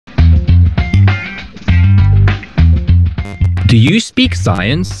Do you speak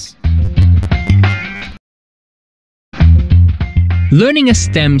science? Learning a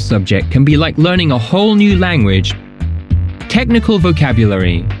STEM subject can be like learning a whole new language. Technical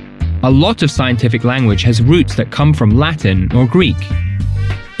vocabulary. A lot of scientific language has roots that come from Latin or Greek.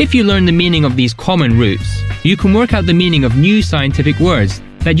 If you learn the meaning of these common roots, you can work out the meaning of new scientific words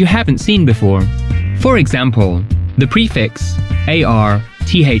that you haven't seen before. For example, the prefix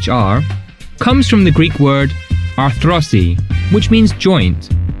ar-thr comes from the Greek word arthrosi, which means joint.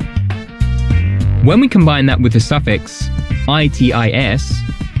 When we combine that with the suffix itis,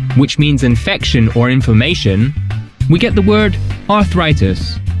 which means infection or inflammation, we get the word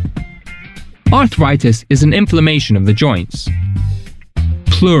arthritis. Arthritis is an inflammation of the joints.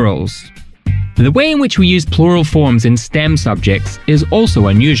 Plurals. The way in which we use plural forms in STEM subjects is also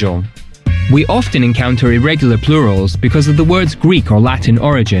unusual. We often encounter irregular plurals because of the word's Greek or Latin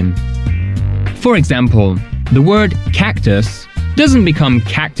origin. For example, the word cactus doesn't become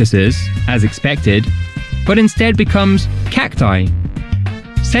cactuses, as expected, but instead becomes cacti.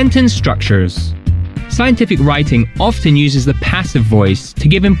 Sentence structures. Scientific writing often uses the passive voice to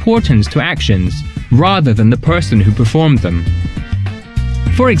give importance to actions, rather than the person who performed them.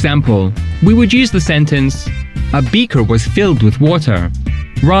 For example, we would use the sentence, "A beaker was filled with water,"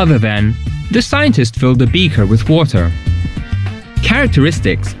 rather than, "The scientist filled a beaker with water."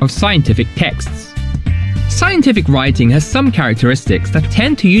 Characteristics of scientific texts. Scientific writing has some characteristics that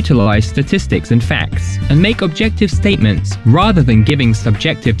tend to utilize statistics and facts and make objective statements rather than giving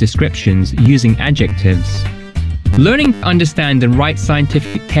subjective descriptions using adjectives. Learning to understand and write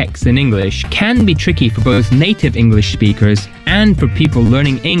scientific texts in English can be tricky for both native English speakers and for people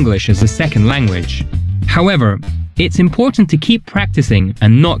learning English as a second language. However, it's important to keep practicing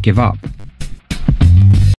and not give up.